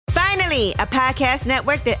Finally, a podcast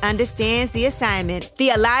network that understands the assignment. The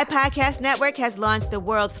Alive Podcast Network has launched the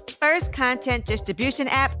world's first content distribution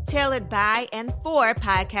app tailored by and for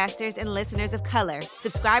podcasters and listeners of color.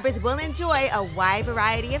 Subscribers will enjoy a wide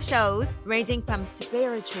variety of shows, ranging from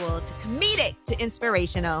spiritual to comedic to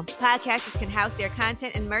inspirational. Podcasters can house their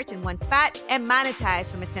content and merch in one spot and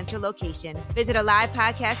monetize from a central location. Visit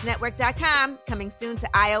AlivePodcastNetwork.com, coming soon to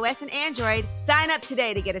iOS and Android. Sign up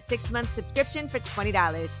today to get a 6-month subscription for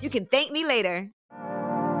 $20. You can thank me later.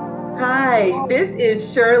 Hi, this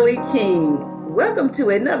is Shirley King. Welcome to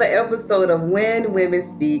another episode of When Women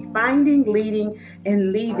Speak, Finding, Leading,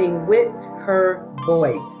 and Leaving with Her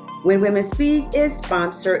Voice. When Women Speak is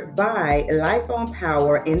sponsored by Life on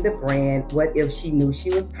Power and the brand What If She Knew She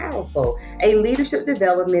Was Powerful, a leadership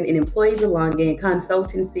development and employee belonging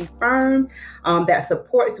consultancy firm that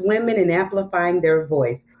supports women in amplifying their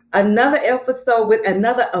voice. Another episode with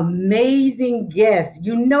another amazing guest.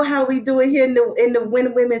 You know how we do it here in the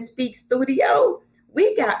When Women Speak studio?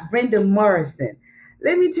 We got Brenda Morrison.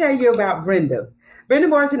 Let me tell you about Brenda. Brenda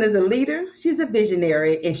Morrison is a leader, she's a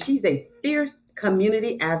visionary, and she's a fierce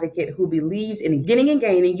community advocate who believes in getting and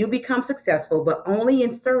gaining. You become successful, but only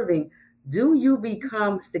in serving do you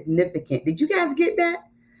become significant. Did you guys get that?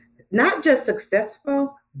 Not just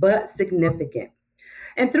successful, but significant.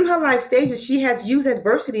 And through her life stages, she has used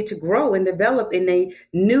adversity to grow and develop in a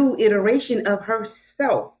new iteration of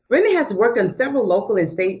herself. Brenda has worked on several local and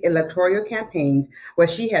state electoral campaigns where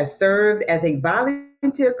she has served as a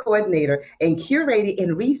volunteer coordinator and curated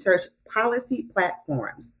and researched policy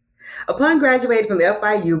platforms. Upon graduating from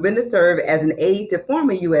FIU, Brenda served as an aide to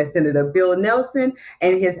former U.S. Senator Bill Nelson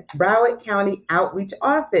and his Broward County Outreach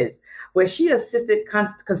Office, where she assisted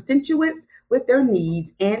constituents with their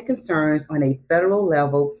needs and concerns on a federal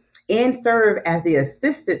level and served as the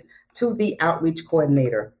assistant to the outreach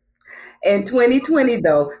coordinator. In 2020,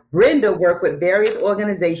 though, Brenda worked with various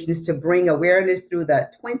organizations to bring awareness through the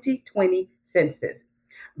 2020 census.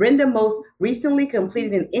 Brenda most recently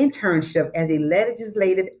completed an internship as a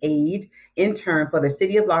legislative aide intern for the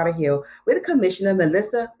city of Lauderhill with Commissioner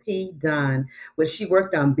Melissa P. Dunn, where she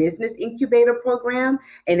worked on business incubator program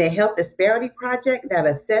and a health disparity project that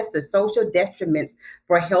assessed the social detriments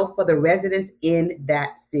for health for the residents in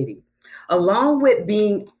that city. Along with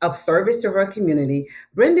being of service to her community,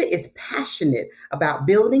 Brenda is passionate about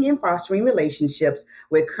building and fostering relationships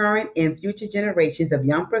with current and future generations of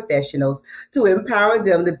young professionals to empower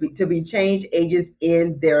them to be change agents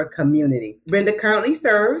in their community. Brenda currently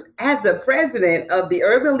serves as the president of the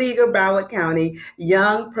Urban League of Broward County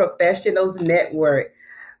Young Professionals Network.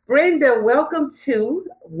 Brenda, welcome to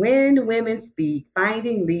When Women Speak,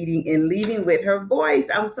 Finding, Leading, and Leaving with Her Voice.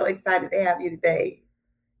 I'm so excited to have you today.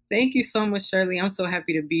 Thank you so much, Shirley. I'm so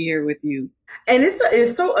happy to be here with you. And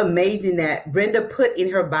it's so amazing that Brenda put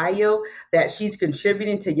in her bio that she's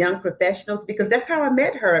contributing to young professionals, because that's how I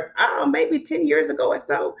met her maybe 10 years ago or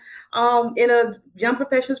so in a young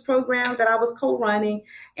professionals program that I was co-running.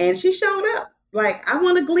 And she showed up like, I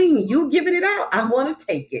want to glean. You giving it out. I want to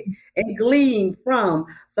take it and glean from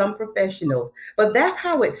some professionals. But that's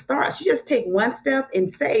how it starts. You just take one step and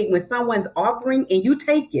say when someone's offering and you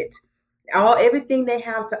take it. Everything they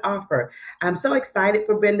have to offer. I'm so excited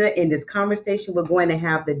for Brenda in this conversation we're going to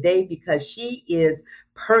have today, because she is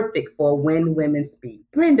perfect for When Women Speak.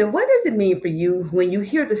 Brenda, what does it mean for you when you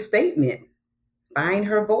hear the statement, find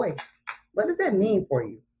her voice? What does that mean for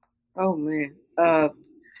you? Oh, man.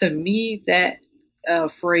 To me, that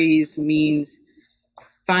phrase means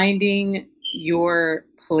finding your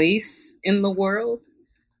place in the world,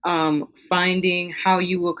 finding how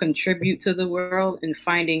you will contribute to the world, and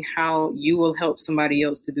finding how you will help somebody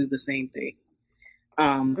else to do the same thing.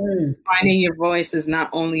 Finding your voice is not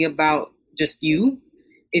only about just you,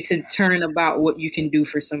 it's in turn about what you can do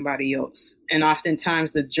for somebody else. And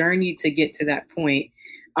oftentimes the journey to get to that point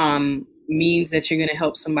means that you're going to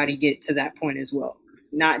help somebody get to that point as well.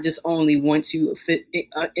 Not just only once you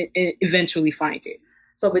eventually find it.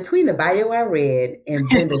 So between the bio I read and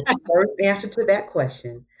Brenda's first answer to that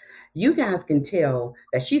question, you guys can tell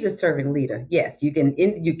that she's a servant leader. Yes, you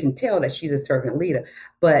can tell that she's a servant leader,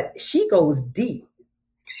 but she goes deep.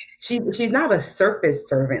 She's not a surface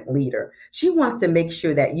servant leader. She wants to make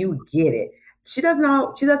sure that you get it. She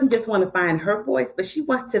doesn't just want to find her voice, but she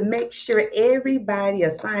wants to make sure everybody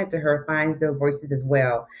assigned to her finds their voices as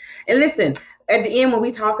well. And listen, at the end, when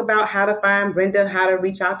we talk about how to find Brenda, how to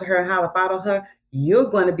reach out to her, and how to follow her, you're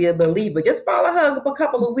going to be a believer. Just follow her for a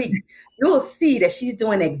couple of weeks. You'll see that she's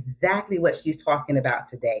doing exactly what she's talking about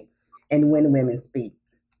today. And When Women Speak.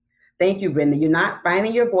 Thank you, Brenda. You're not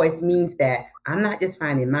finding your voice means that I'm not just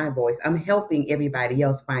finding my voice. I'm helping everybody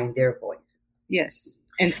else find their voice. Yes,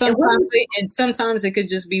 And sometimes it could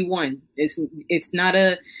just be one. It's not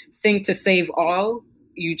a thing to save all.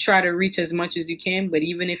 You try to reach as much as you can, but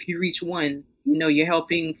even if you reach one, you're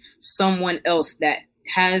helping someone else that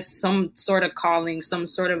has some sort of calling, some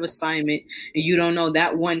sort of assignment, and you don't know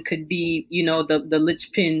that one could be, the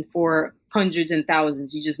linchpin for hundreds and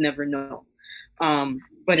thousands. You just never know.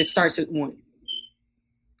 But it starts with one.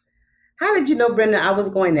 How did you know, Brenda? I was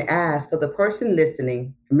going to ask for the person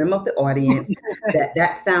listening, remember the audience,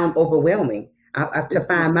 that sound overwhelming. To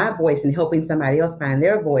find my voice and helping somebody else find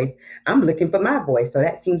their voice, I'm looking for my voice. So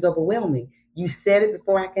that seems overwhelming. You said it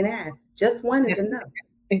before I can ask. Just one is enough.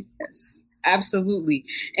 Yes. Absolutely.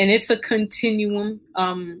 And it's a continuum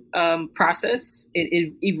process.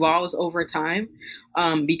 It evolves over time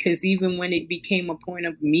because even when it became a point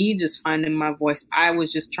of me just finding my voice, I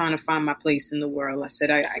was just trying to find my place in the world. I said,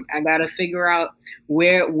 I got to figure out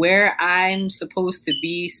where I'm supposed to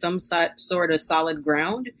be, some sort of solid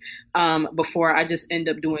ground before I just end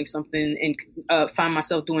up doing something and find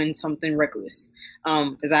myself doing something reckless.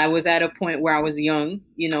 Because I was at a point where I was young,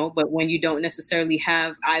 but when you don't necessarily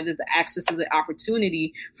have either the access to the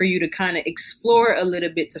opportunity for you to kind of explore a little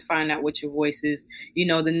bit to find out what your voice is,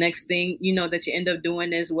 the next thing, that you end up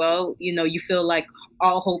doing as well, you feel like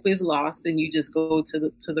all hope is lost and you just go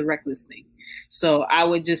to the reckless thing. So I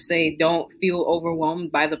would just say, don't feel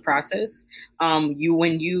overwhelmed by the process. When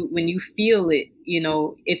you feel it,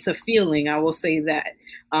 it's a feeling. I will say that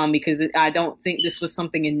because I don't think this was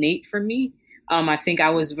something innate for me. I think I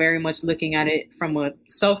was very much looking at it from a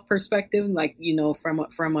self perspective, like,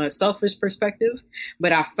 from a selfish perspective.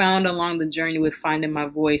 But I found along the journey with finding my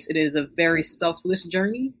voice, it is a very selfless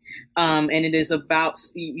journey. And it is about,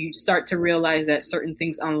 you start to realize that certain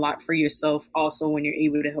things unlock for yourself also when you're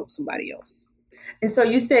able to help somebody else. And so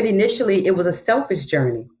you said initially it was a selfish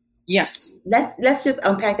journey. Yes. Let's just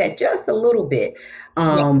unpack that just a little bit.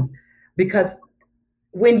 Yes. Because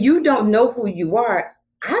when you don't know who you are,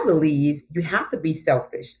 I believe you have to be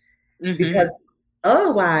selfish, because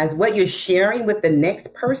otherwise what you're sharing with the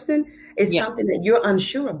next person is something that you're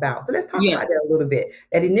unsure about. So let's talk about that a little bit.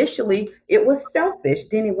 That initially it was selfish,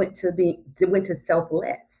 then it went to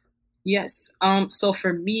selfless. Yes. So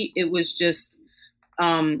for me, it was just,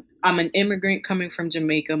 I'm an immigrant coming from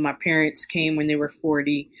Jamaica. My parents came when they were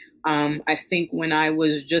 40. I think when I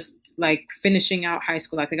was just like finishing out high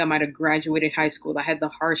school, I think I might have graduated high school, I had the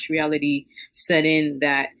harsh reality set in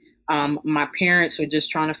that my parents were just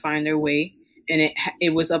trying to find their way. And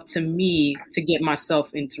it was up to me to get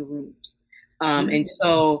myself into rooms. And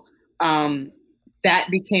so that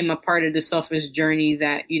became a part of the selfish journey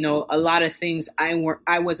that, a lot of things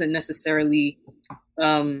I wasn't necessarily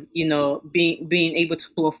being able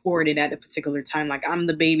to afford it at a particular time. Like, I'm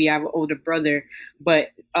the baby, I have an older brother, but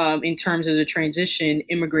in terms of the transition,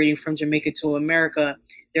 immigrating from Jamaica to America,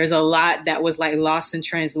 there's a lot that was like lost in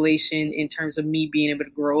translation in terms of me being able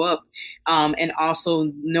to grow up and also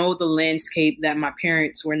know the landscape that my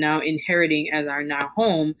parents were now inheriting as our now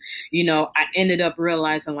home. I ended up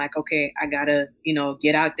realizing like, okay, I gotta,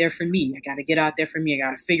 get out there for me. I gotta get out there for me. I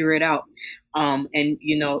gotta figure it out. And,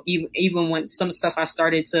 even when some stuff I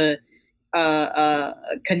started to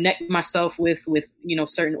connect myself with,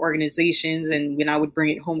 certain organizations, and when I would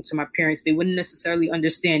bring it home to my parents, they wouldn't necessarily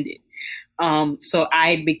understand it. So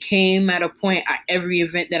I became at a point, every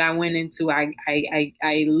event that I went into,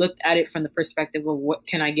 I looked at it from the perspective of what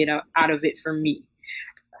can I get out of it for me.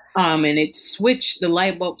 And it switched, the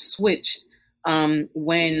light bulb switched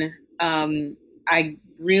when I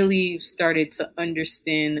really started to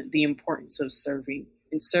understand the importance of serving,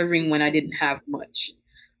 and serving when I didn't have much.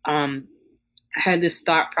 I had this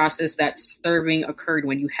thought process that serving occurred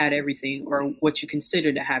when you had everything, or what you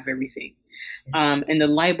consider to have everything. And the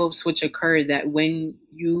light bulb switch occurred that when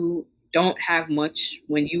you don't have much,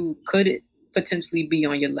 when you could potentially be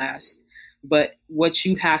on your last, but what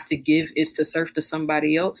you have to give is to serve to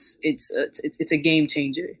somebody else, it's a game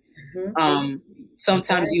changer.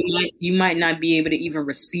 Sometimes you might not be able to even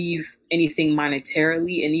receive anything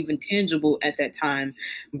monetarily and even tangible at that time,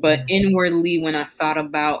 but inwardly, when I thought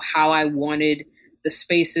about how I wanted the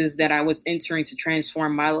spaces that I was entering to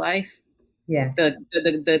transform my life,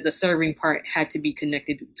 the serving part had to be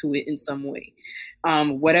connected to it in some way.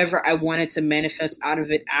 Whatever I wanted to manifest out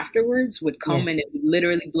of it afterwards would come and it would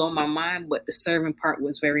literally blow my mind. But the serving part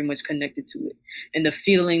was very much connected to it. And the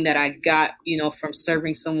feeling that I got, from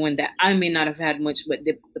serving someone that I may not have had much, but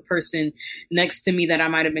the person next to me that I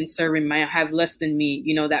might have been serving might have less than me,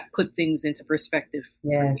 that put things into perspective.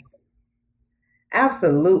 Yes.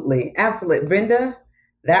 Absolutely. Absolutely. Brenda,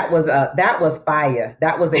 that was fire.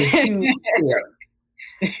 That was a huge fear.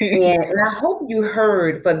 And I hope you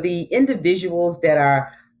heard for the individuals that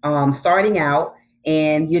are starting out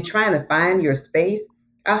and you're trying to find your space.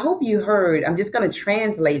 I hope you heard. I'm just going to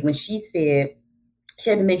translate when she said she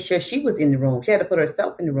had to make sure she was in the room. She had to put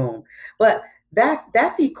herself in the room. But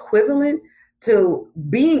that's equivalent to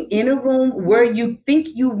being in a room where you think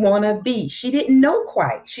you want to be. She didn't know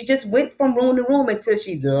quite. She just went from room to room until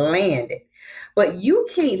she landed. But you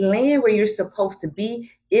can't land where you're supposed to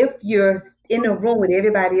be if you're in a room with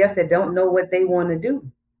everybody else that don't know what they want to do.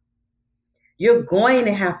 You're going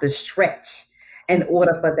to have to stretch in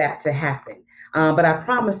order for that to happen. But I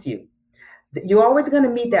promise you, you're always going to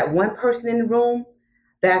meet that one person in the room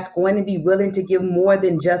that's going to be willing to give more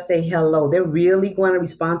than just say hello. They're really going to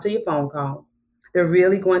respond to your phone call. They're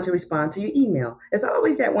really going to respond to your email. There's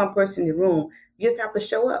always that one person in the room. You just have to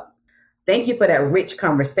show up. Thank you for that rich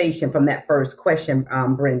conversation from that first question,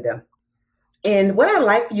 Brenda. And what I'd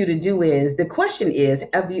like for you to do is the question is,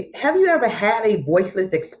 have you ever had a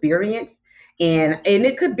voiceless experience? And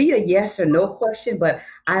it could be a yes or no question, but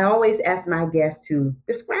I always ask my guests to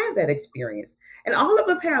describe that experience. And all of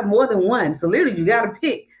us have more than one. So literally you got to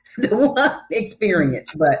pick the one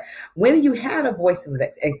experience. But when you had a voices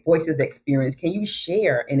experience, can you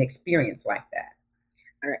share an experience like that?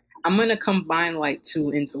 All right. I'm going to combine like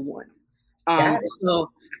two into one. Got it.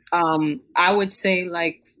 So I would say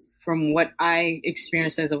like from what I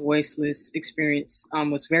experienced as a voiceless experience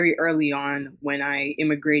was very early on when I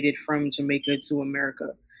immigrated from Jamaica to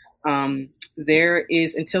America. There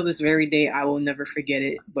is, until this very day, I will never forget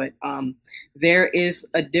it, but there is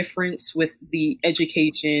a difference with the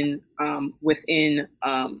education within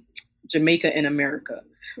Jamaica and America.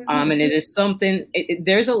 And it is something,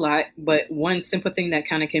 there's a lot, but one simple thing that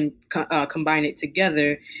kind of can combine it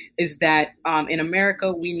together is that in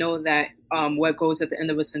America, we know that what goes at the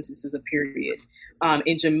end of a sentence is a period.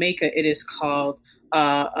 In Jamaica, it is called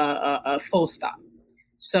a full stop.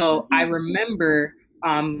 So I remember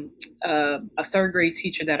a third grade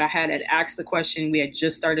teacher that I had asked the question. We had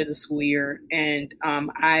just started the school year, and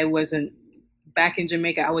I wasn't back in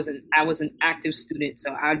Jamaica. I was an active student,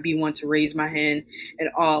 so I'd be one to raise my hand at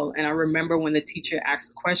all. And I remember when the teacher asked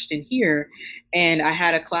the question here, and I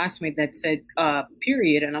had a classmate that said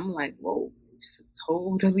period, and I'm like, whoa, it's a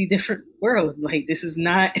totally different world. Like this is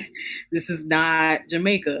not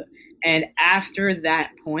Jamaica. And after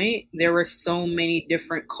that point, there were so many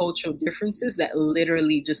different cultural differences that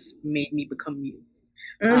literally just made me become mute.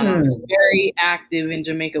 I was very active in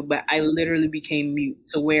Jamaica, but I literally became mute.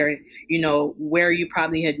 So where you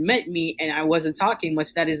probably had met me and I wasn't talking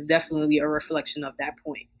much, that is definitely a reflection of that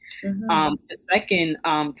point. The second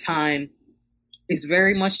time is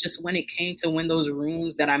very much just when it came to when those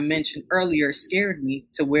rooms that I mentioned earlier scared me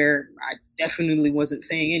to where I definitely wasn't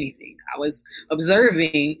saying anything. I was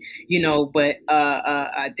observing, but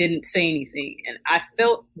I didn't say anything. And I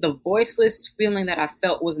felt the voiceless feeling that I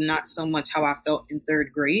felt was not so much how I felt in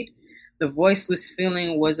third grade. The voiceless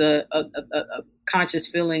feeling was a conscious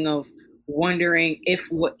feeling of wondering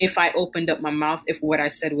if I opened up my mouth, if what I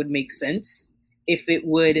said would make sense, if it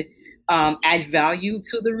would add value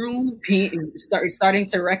to the room, starting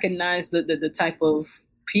to recognize the type of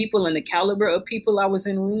people and the caliber of people I was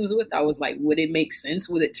in rooms with. I was like, would it make sense?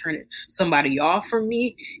 Would it turn somebody off from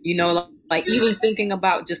me? Like even thinking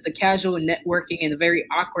about just the casual networking and the very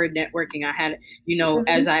awkward networking I had,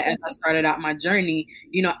 as I started out my journey,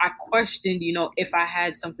 I questioned, if I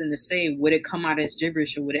had something to say, would it come out as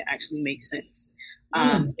gibberish or would it actually make sense?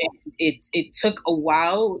 And it took a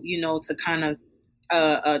while, to kind of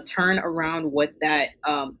turn around what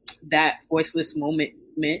that voiceless moment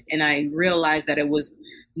meant, and I realized that it was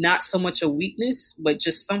not so much a weakness, but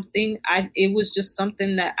just something. It was just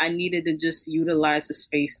something that I needed to just utilize the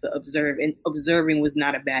space to observe, and observing was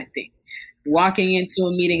not a bad thing. Walking into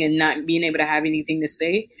a meeting and not being able to have anything to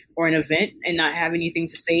say, or an event and not have anything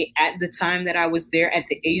to say at the time that I was there, at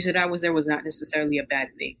the age that I was there, was not necessarily a bad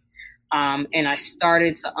thing. And I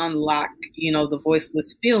started to unlock, the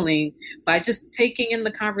voiceless feeling by just taking in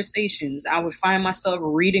the conversations. I would find myself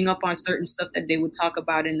reading up on certain stuff that they would talk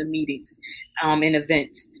about in the meetings, in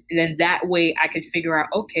events. And then that way I could figure out,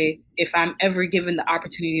 okay, if I'm ever given the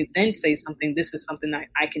opportunity to then say something, this is something that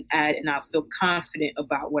I can add, and I'll feel confident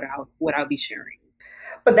about what I'll be sharing.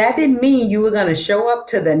 But that didn't mean you were going to show up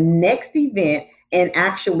to the next event and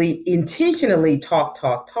actually intentionally talk.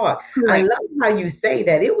 Right. I love how you say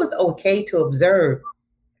that it was okay to observe.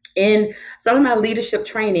 In some of my leadership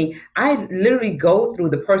training, I literally go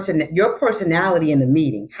through your personality in the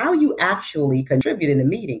meeting, how you actually contribute in the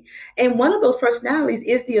meeting. And one of those personalities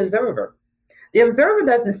is the observer. The observer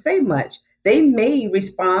doesn't say much. They may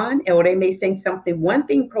respond or they may say something, one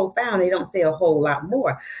thing profound. They don't say a whole lot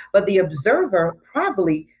more. But the observer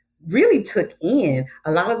probably really took in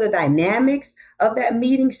a lot of the dynamics of that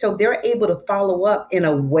meeting. So they're able to follow up in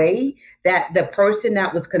a way that the person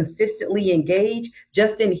that was consistently engaged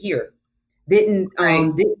just didn't hear.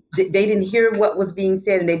 Right. They didn't hear what was being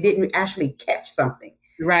said, and they didn't actually catch something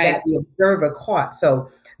that Right. the observer caught. So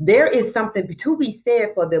there is something to be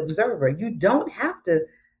said for the observer. You don't have to,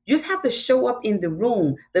 you just have to show up in the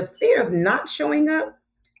room. The fear of not showing up,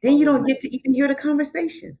 then you Oh don't man. get to even hear the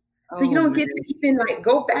conversations. So you Oh don't man. get to even like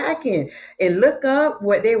go back and look up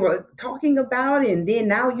what they were talking about, and then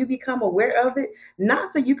now you become aware of it.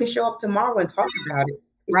 Not so you can show up tomorrow and talk about it.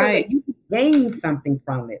 It's so Right. that you can gain something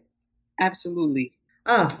from it. Absolutely.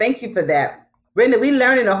 Thank you for that. Brenda, we're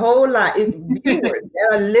learning a whole lot. If viewers that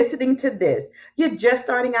are listening to this, you're just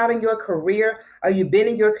starting out in your career, or you've been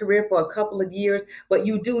in your career for a couple of years, but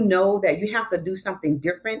you do know that you have to do something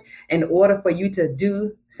different in order for you to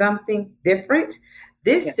do something different.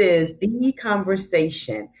 This Yes. is the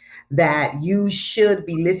conversation that you should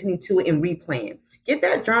be listening to and replaying. Get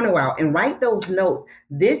that journal out and write those notes.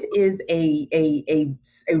 This is a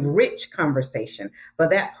rich conversation for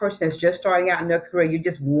that person that's just starting out in their career. You're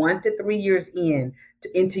just 1 to 3 years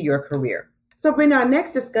into your career. So, Brenda, our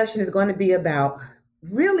next discussion is going to be about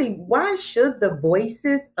really why should the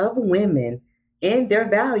voices of women and their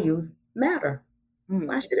values matter? Hmm.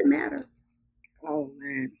 Why should it matter? Oh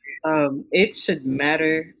man. It should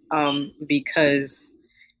matter because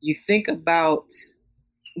you think about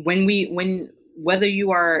when whether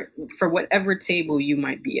you are for whatever table you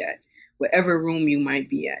might be at, whatever room you might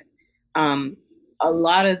be at. Um, a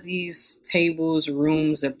lot of these tables,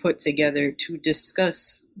 rooms are put together to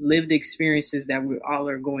discuss lived experiences that we all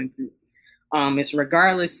are going through. It's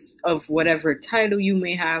regardless of whatever title you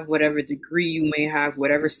may have, whatever degree you may have,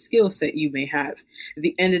 whatever skill set you may have. At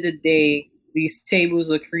the end of the day, these tables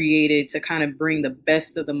are created to kind of bring the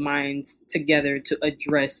best of the minds together to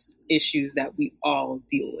address issues that we all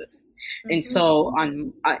deal with. And so,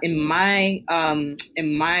 in my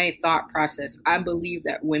thought process, I believe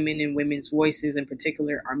that women and women's voices, in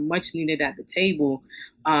particular, are much needed at the table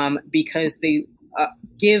because they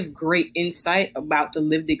give great insight about the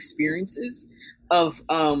lived experiences of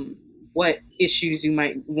what issues you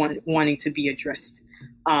might wanting to be addressed.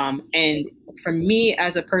 And for me,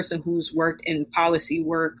 as a person who's worked in policy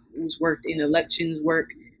work, who's worked in elections work,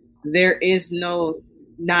 there is no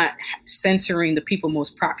not centering the people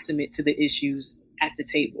most proximate to the issues at the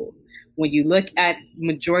table. When you look at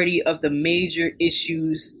majority of the major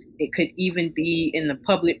issues, it could even be in the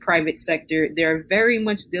public-private sector, they're very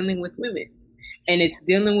much dealing with women. And it's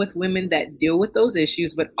dealing with women that deal with those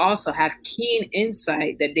issues, but also have keen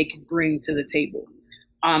insight that they can bring to the table.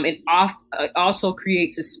 Also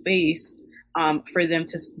creates a space for them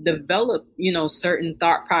to develop, certain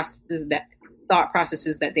thought processes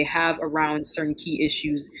that they have around certain key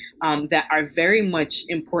issues that are very much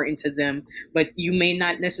important to them, but you may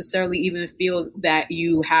not necessarily even feel that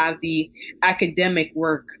you have the academic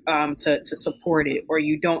work to support it, or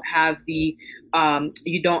you don't have the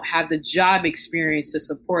job experience to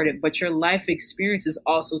support it, but your life experience is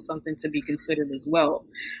also something to be considered as well.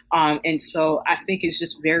 And so I think it's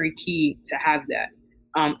just very key to have that.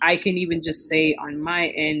 I can even just say on my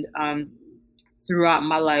end, throughout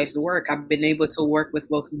my life's work, I've been able to work with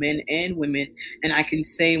both men and women. And I can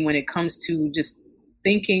say when it comes to just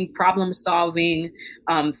thinking, problem solving,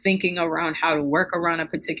 thinking around how to work around a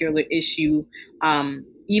particular issue,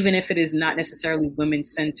 even if it is not necessarily women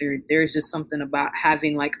centered, there's just something about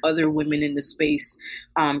having like other women in the space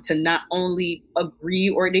to not only agree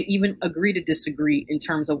or to even agree to disagree in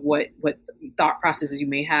terms of what thought processes you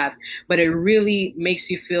may have, but it really makes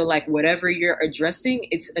you feel like whatever you're addressing,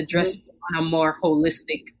 it's addressed on a more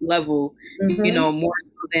holistic level, more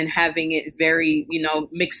so than having it very,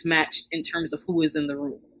 mixed matched in terms of who is in the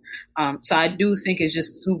room. So I do think it's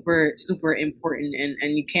just super, super important,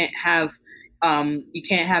 and you can't have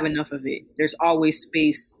enough of it. There's always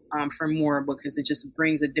space for more because it just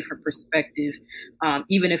brings a different perspective,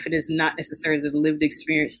 even if it is not necessarily the lived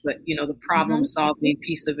experience, but the problem solving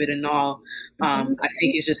piece of it and all. I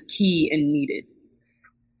think it's just key and needed.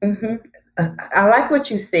 I like what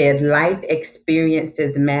you said. Life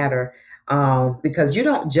experiences matter because you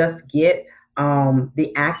don't just get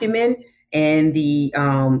the acumen and the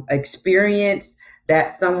experience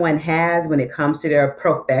that someone has when it comes to their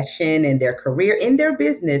profession and their career in their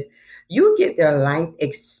business. You get their life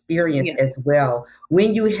experience as well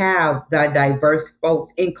when you have the diverse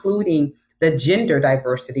folks, including the gender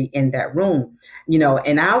diversity in that room.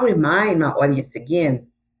 And I'll remind my audience again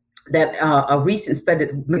that a recent study,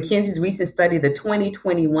 McKinsey's recent study, the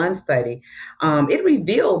 2021 study, it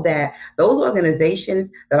revealed that those organizations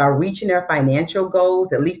that are reaching their financial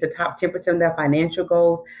goals, at least the top 10% of their financial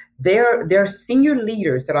goals, their senior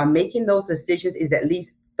leaders that are making those decisions is at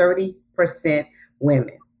least 30%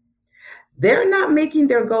 women. They're not making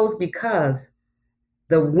their goals because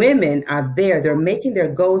the women are there. They're making their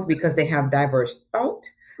goals because they have diverse thought,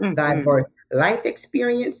 diverse life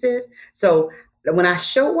experiences. So when I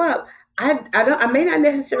show up, I may not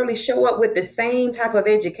necessarily show up with the same type of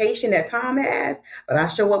education that Tom has, but I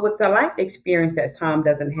show up with the life experience that Tom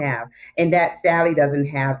doesn't have, and that Sally doesn't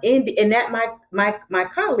have, and that my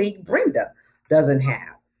colleague Brenda doesn't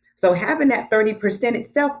have. So having that 30%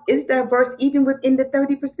 itself is diverse even within the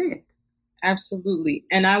 30%. Absolutely.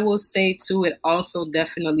 And I will say too, it also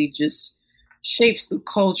definitely just shapes the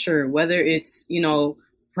culture, whether it's,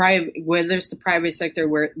 private, whether it's the private sector,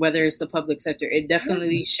 whether it's the public sector, it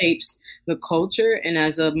definitely shapes the culture. And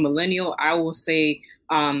as a millennial, I will say,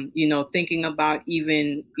 thinking about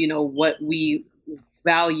even, what we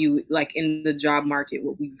value, like in the job market,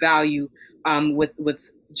 what we value with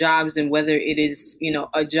jobs, and whether it is,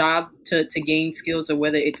 a job to gain skills, or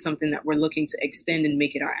whether it's something that we're looking to extend and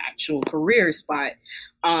make it our actual career spot.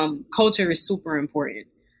 Culture is super important,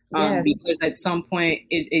 because at some point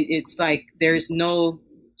it's like there's no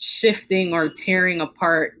shifting or tearing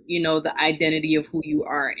apart, the identity of who you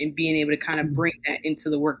are, and being able to kind of bring that into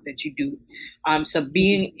the work that you do. So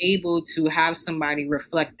being able to have somebody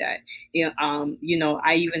reflect that,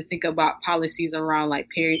 I even think about policies around like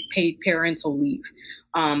paid parental leave,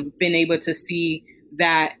 been able to see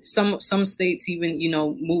that some states even,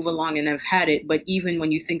 move along and have had it. But even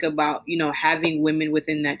when you think about, having women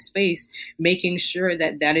within that space, making sure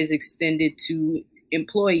that that is extended to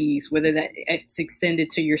employees, whether that it's extended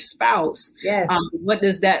to your spouse. Yes. What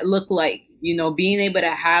does that look like? Being able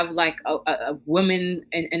to have like a woman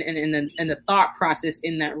and the thought process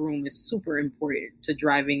in that room is super important to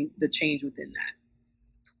driving the change within that.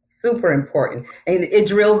 Super important. And it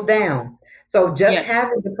drills down. So just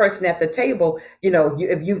having the person at the table,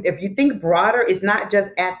 if you think broader, it's not just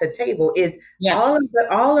at the table, it's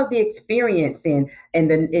all of the experience in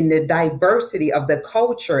the diversity of the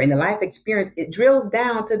culture and the life experience. It drills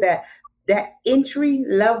down to that entry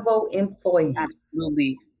level employee.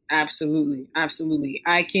 Absolutely.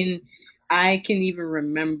 I can even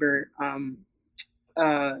remember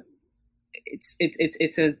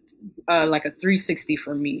it's a like a 360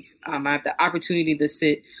 for me. I have the opportunity to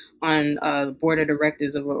sit on the board of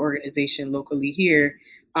directors of an organization locally here.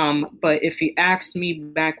 But if you asked me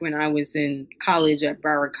back when I was in college at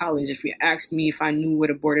Broward College, if you asked me if I knew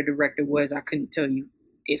what a board of director was, I couldn't tell you.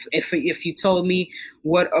 If you told me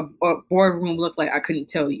what a boardroom looked like, I couldn't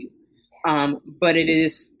tell you. But it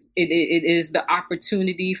is the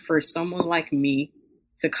opportunity for someone like me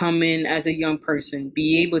to come in as a young person,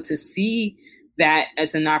 be able to see that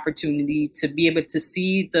as an opportunity, to be able to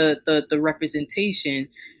see the representation.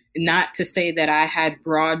 Not to say that I had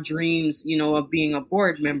broad dreams, of being a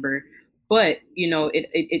board member, but,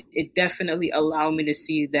 it definitely allowed me to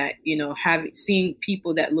see that, seeing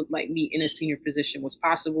people that look like me in a senior position was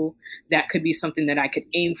possible. That could be something that I could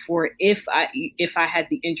aim for if I had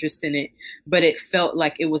the interest in it, but it felt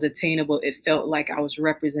like it was attainable. It felt like I was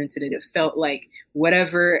represented. It felt like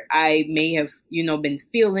whatever I may have, been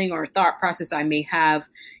feeling or thought process I may have,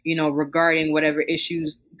 regarding whatever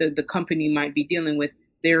issues the company might be dealing with,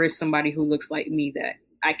 there is somebody who looks like me that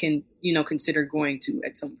I can, consider going to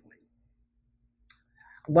at some point.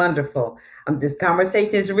 Wonderful. This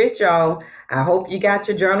conversation is rich, y'all. I hope you got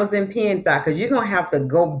your journals and pens out, because you're going to have to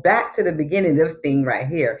go back to the beginning of this thing right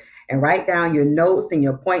here and write down your notes and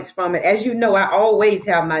your points from it. As you know, I always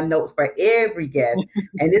have my notes for every guest,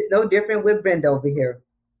 and it's no different with Brenda over here.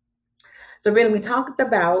 So Brenda, we talked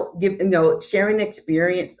about sharing the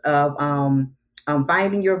experience of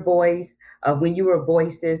finding your voice, of when you were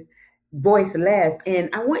voiceless, and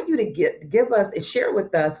I want you to give us and share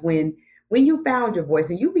with us when you found your voice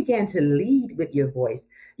and you began to lead with your voice.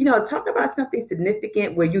 Talk about something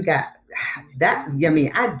significant where you got that.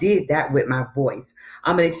 I did that with my voice.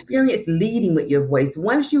 An experience leading with your voice.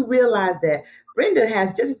 Once you realize that Brenda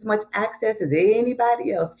has just as much access as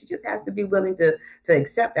anybody else, she just has to be willing to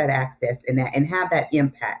accept that access and have that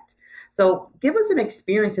impact. So give us an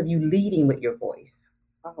experience of you leading with your voice.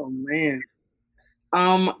 Oh man.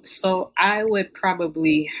 So I would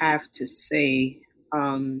probably have to say,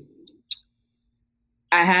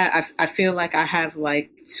 I feel like I have like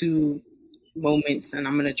two moments, and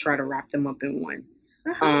I'm going to try to wrap them up in one.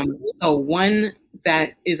 So one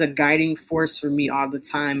that is a guiding force for me all the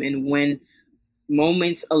time, and when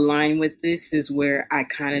moments align with this is where I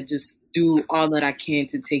kind of just do all that I can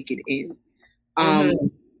to take it in.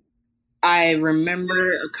 I remember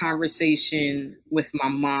a conversation with my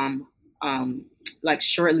mom, like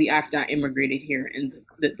shortly after I immigrated here, and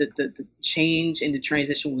the change and the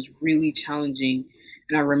transition was really challenging.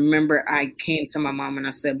 And I remember I came to my mom and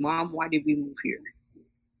I said, "Mom, why did we move here?"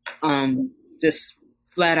 Just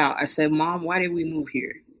flat out, I said, "Mom, why did we move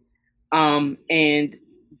here?" And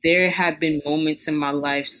there have been moments in my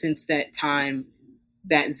life since that time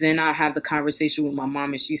that then I have the conversation with my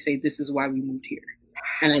mom and she say, "This is why we moved here."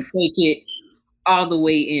 And I take it all the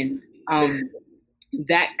way in.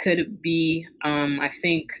 That could be, I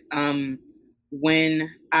think, when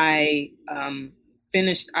I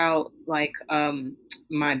finished out like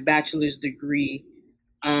my bachelor's degree,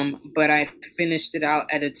 but I finished it out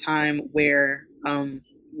at a time where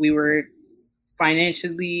we were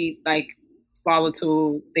financially like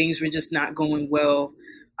volatile. Things were just not going well.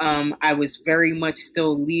 I was very much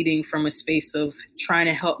still leading from a space of trying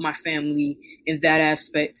to help my family in that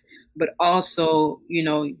aspect, but also,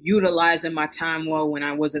 utilizing my time well when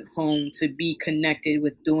I wasn't home to be connected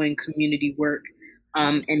with doing community work,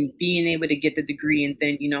 and being able to get the degree. And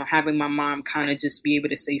then, having my mom kind of just be able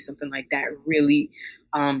to say something like that really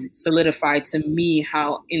solidified to me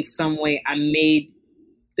how in some way I made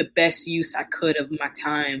the best use I could of my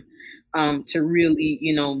time to really,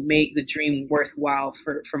 make the dream worthwhile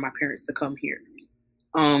for my parents to come here.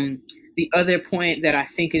 The other point that I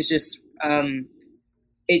think is just,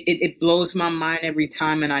 it blows my mind every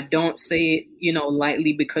time. And I don't say it,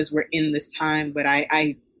 lightly because we're in this time, but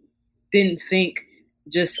I didn't think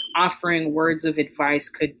just offering words of advice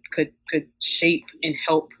could shape and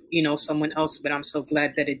help, someone else. But I'm so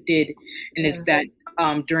glad that it did. And it's that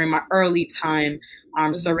during my early time,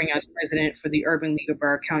 serving as president for the Urban League of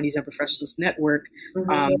Borough Counties and Professionals Network,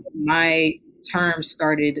 my term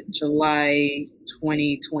started July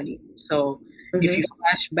 2020. So if you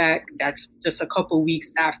flash back, that's just a couple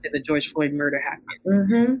weeks after the George Floyd murder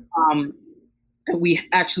happened. We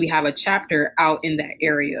actually have a chapter out in that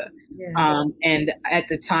area. And at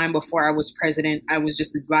the time before I was president, I was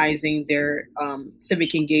just advising their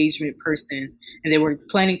civic engagement person, and they were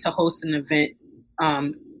planning to host an event.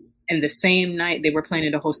 And the same night they were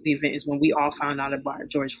planning to host the event is when we all found out about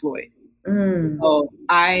George Floyd. So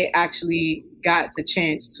I actually got the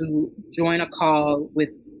chance to join a call with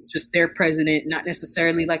just their president, not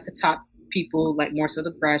necessarily like the top people, like more so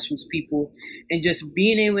the grassroots people, and just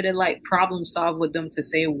being able to like problem solve with them to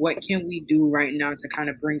say, what can we do right now to kind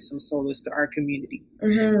of bring some solace to our community?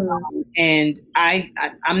 And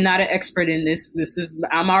I'm not an expert in this.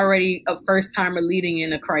 I'm already a first timer leading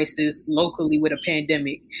in a crisis locally with a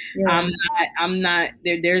pandemic. I'm not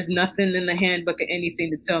there. There's nothing in the handbook or anything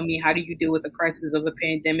to tell me how do you deal with a crisis of a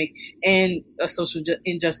pandemic and a social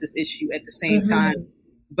injustice issue at the same time.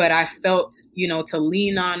 But I felt, to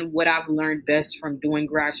lean on what I've learned best from doing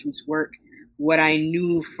grassroots work, what I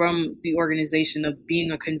knew from the organization of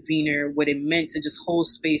being a convener, what it meant to just hold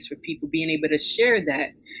space for people, being able to share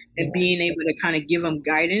that and being able to kind of give them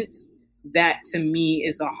guidance. That to me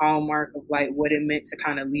is a hallmark of like what it meant to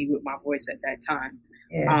kind of lead with my voice at that time.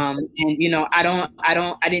 And, I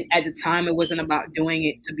didn't at the time, it wasn't about doing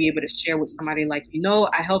it to be able to share with somebody like,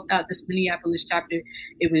 I helped out this Minneapolis chapter.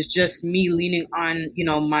 It was just me leaning on,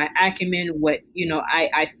 my acumen, what,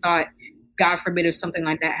 I thought, God forbid if something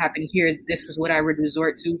like that happened here, this is what I would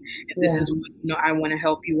resort to. And this is what, I want to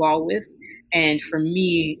help you all with. And for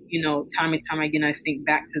me, time and time again, I think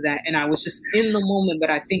back to that. And I was just in the moment, but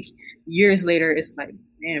I think years later, it's like,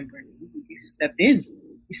 man, Brenda, you stepped in.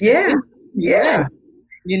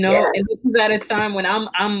 And this is at a time when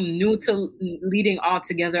I'm new to leading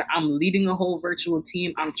altogether. I'm leading a whole virtual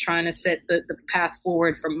team. I'm trying to set the path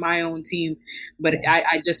forward for my own team. But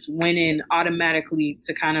I just went in automatically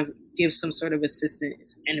to kind of give some sort of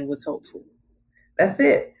assistance, and it was helpful. That's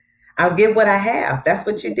it. I'll give what I have. That's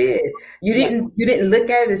what you did. You didn't look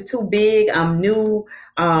at it as too big. I'm new.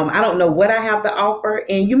 I don't know what I have to offer.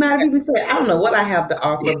 And you might have even said, I don't know what I have to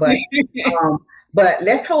offer, but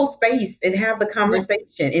let's hold space and have the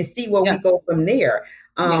conversation and see where we go from there.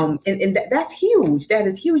 And that's huge. That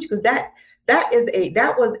is huge because that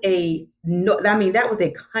was a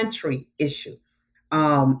country issue.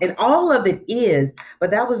 And all of it is, but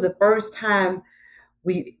that was the first time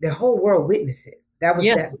the whole world witnessed it. That was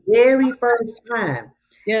that very first time.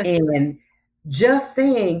 And just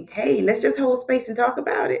saying, hey, let's just hold space and talk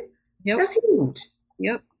about it. That's huge.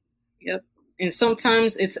 Yep. And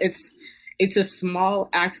sometimes it's a small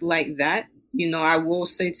act like that. I will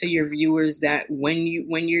say to your viewers that when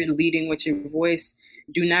you're leading with your voice,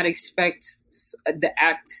 Do not expect the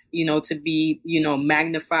act, to be,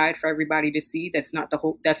 magnified for everybody to see. That's not the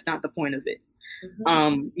point of it.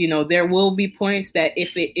 There will be points that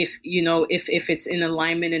if it's in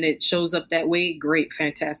alignment and it shows up that way, great,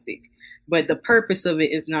 fantastic. But the purpose of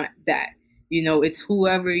it is not that. It's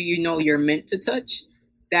whoever you're meant to touch.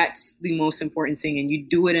 That's the most important thing, and you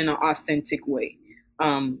do it in an authentic way.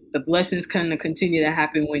 The blessings kind of continue to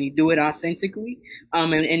happen when you do it authentically,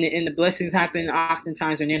 and the blessings happen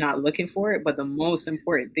oftentimes when you're not looking for it. But the most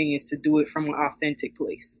important thing is to do it from an authentic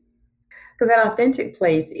place. Because that authentic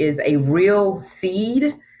place is a real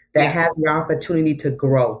seed that has the opportunity to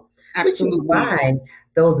grow. Absolutely. Which is why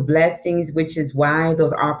those blessings, which is why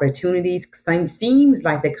those opportunities seems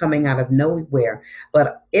like they're coming out of nowhere.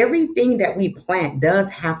 But everything that we plant does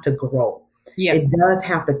have to grow. Yes. It does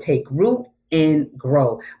have to take root and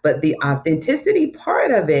grow. But the authenticity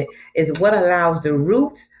part of it is what allows the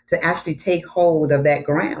roots to actually take hold of that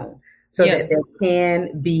ground so that there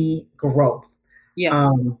can be growth.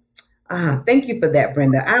 Yes. Thank you for that,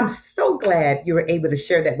 Brenda. I'm so glad you were able to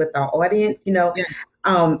share that with our audience.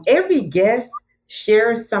 Every guest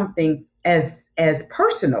shares something as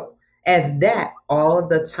personal as that all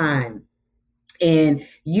the time. And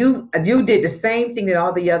you did the same thing that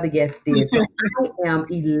all the other guests did. So I am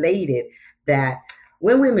elated that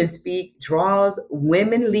When Women Speak draws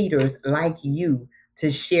women leaders like you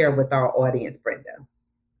to share with our audience, Brenda.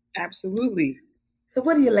 Absolutely. So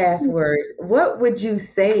what are your last words? What would you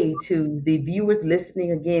say to the viewers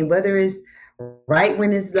listening again, whether it's right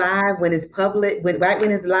when it's live, when it's public, right when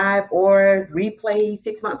it's live, or replay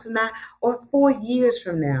 6 months from now, or 4 years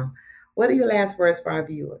from now? What are your last words for our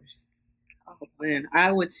viewers? Oh man,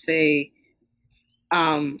 I would say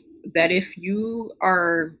that if you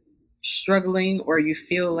are struggling or you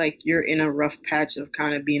feel like you're in a rough patch of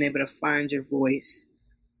kind of being able to find your voice,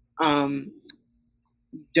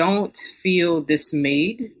 don't feel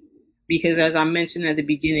dismayed, because as I mentioned at the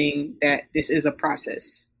beginning, that this is a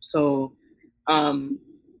process. So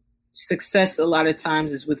success a lot of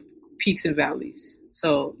times is with peaks and valleys.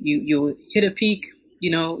 So you'll hit a peak,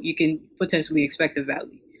 you can potentially expect a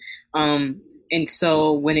valley. And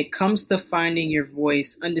so when it comes to finding your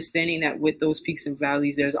voice, understanding that with those peaks and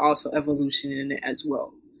valleys, there's also evolution in it as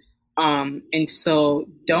well. And so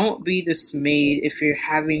don't be dismayed if you're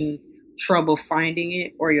having trouble finding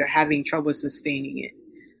it or you're having trouble sustaining it.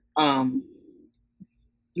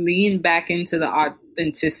 Lean back into the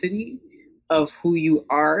authenticity of who you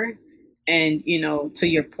are. And, to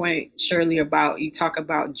your point, Shirley, you talk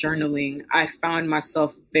about journaling. I found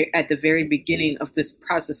myself at the very beginning of this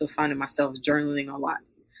process of finding myself journaling a lot.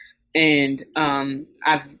 And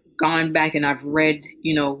I've gone back and I've read,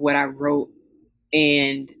 what I wrote.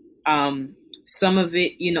 And some of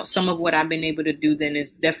it, some of what I've been able to do then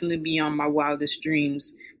is definitely beyond my wildest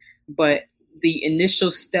dreams. But the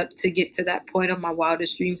initial step to get to that point of my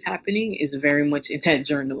wildest dreams happening is very much in that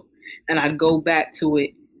journal. And I go back to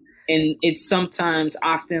it. And it's sometimes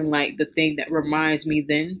often like the thing that reminds me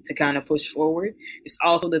then to kind of push forward. It's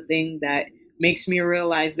also the thing that makes me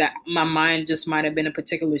realize that my mind just might have been a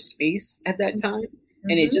particular space at that time. Mm-hmm.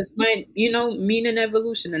 And it just might, mean an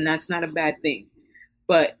evolution. And that's not a bad thing.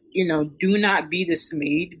 But, do not be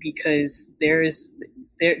dismayed, because there's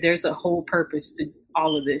a whole purpose to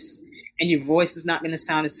all of this. And your voice is not going to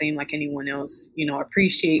sound the same like anyone else.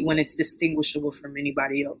 Appreciate when it's distinguishable from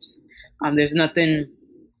anybody else. There's nothing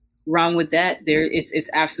wrong with that. It's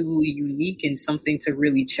absolutely unique and something to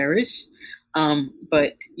really cherish.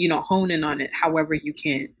 But hone in on it however you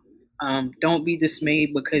can. Don't be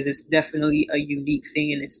dismayed, because it's definitely a unique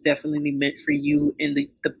thing and it's definitely meant for you. And the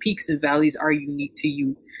peaks and valleys are unique to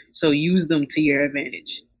you. So use them to your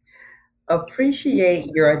advantage. Appreciate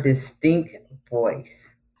your distinct voice.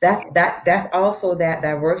 That's also that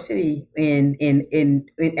diversity in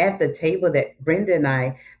at the table that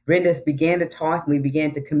Brenda began to talk, and we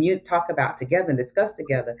began to talk about together and discuss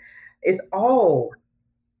together. It is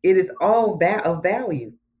all that of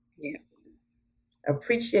value. Yeah.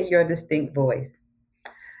 Appreciate your distinct voice.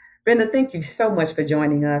 Brenda, thank you so much for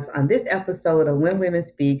joining us on this episode of When Women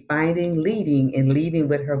Speak, Finding, Leading, and Leaving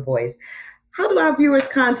with Her Voice. How do our viewers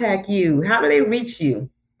contact you? How do they reach you?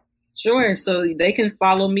 Sure. So they can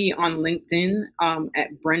follow me on LinkedIn at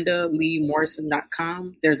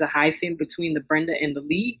BrendaLeeMorrison.com. There's a hyphen between the Brenda and the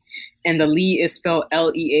Lee. and the Lee is spelled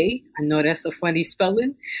Lea. I know that's a funny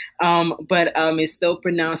spelling, but it's still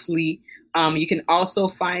pronounced Lee. You can also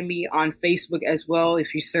find me on Facebook as well.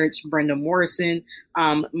 If you search Brenda Morrison,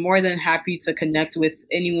 more than happy to connect with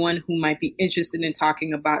anyone who might be interested in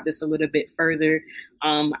talking about this a little bit further.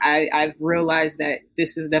 I've realized that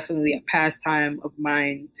this is definitely a pastime of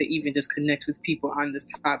mine to even just connect with people on this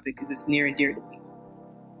topic because it's near and dear to me.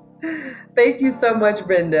 Thank you so much,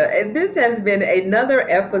 Brenda. And this has been another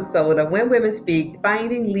episode of When Women Speak,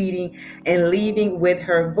 Finding, Leading, and Leaving with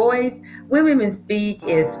Her Voice. When Women Speak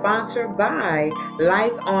is sponsored by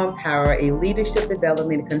Life on Power, a leadership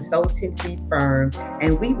development consultancy firm.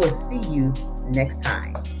 And we will see you next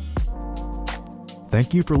time.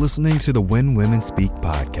 Thank you for listening to the When Women Speak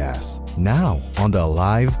podcast, now on the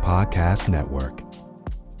Alive Podcast Network.